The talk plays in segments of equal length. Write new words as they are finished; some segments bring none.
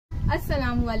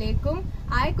Assalamu alaikum.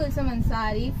 I, Kulsum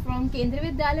Ansari from Kendriya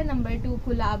Vidyalaya number 2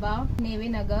 Kulaba, Neve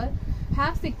Nagar,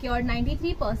 have secured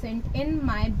 93% in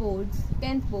my boards,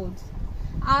 10th boards.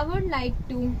 I would like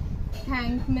to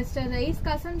thank Mr. Raise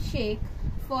Shaikh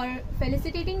for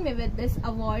felicitating me with this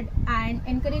award and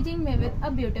encouraging me with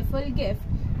a beautiful gift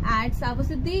at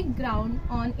Sabusiddi ground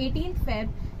on 18th Feb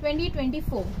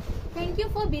 2024. Thank you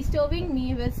for bestowing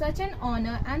me with such an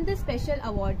honor and this special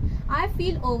award. I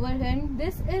feel overwhelmed.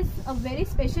 This is a very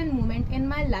special moment in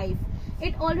my life.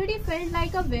 It already felt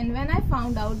like a win when I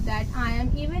found out that I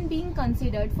am even being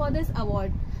considered for this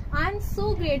award. I am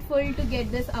so grateful to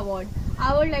get this award.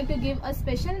 I would like to give a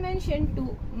special mention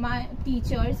to my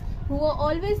teachers who were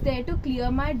always there to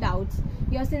clear my doubts.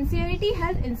 Your sincerity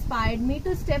has inspired me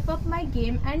to step up my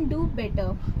game and do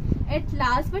better. At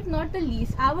last but not the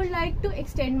least, I would like to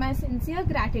extend my sincere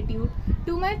gratitude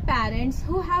to my parents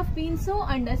who have been so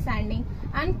understanding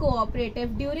and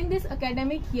cooperative during this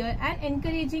academic year and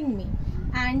encouraging me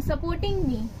and supporting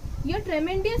me. Your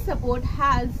tremendous support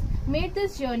has made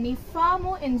this journey far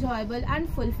more enjoyable and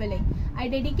fulfilling. I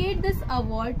dedicate this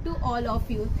award to all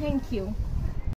of you. Thank you.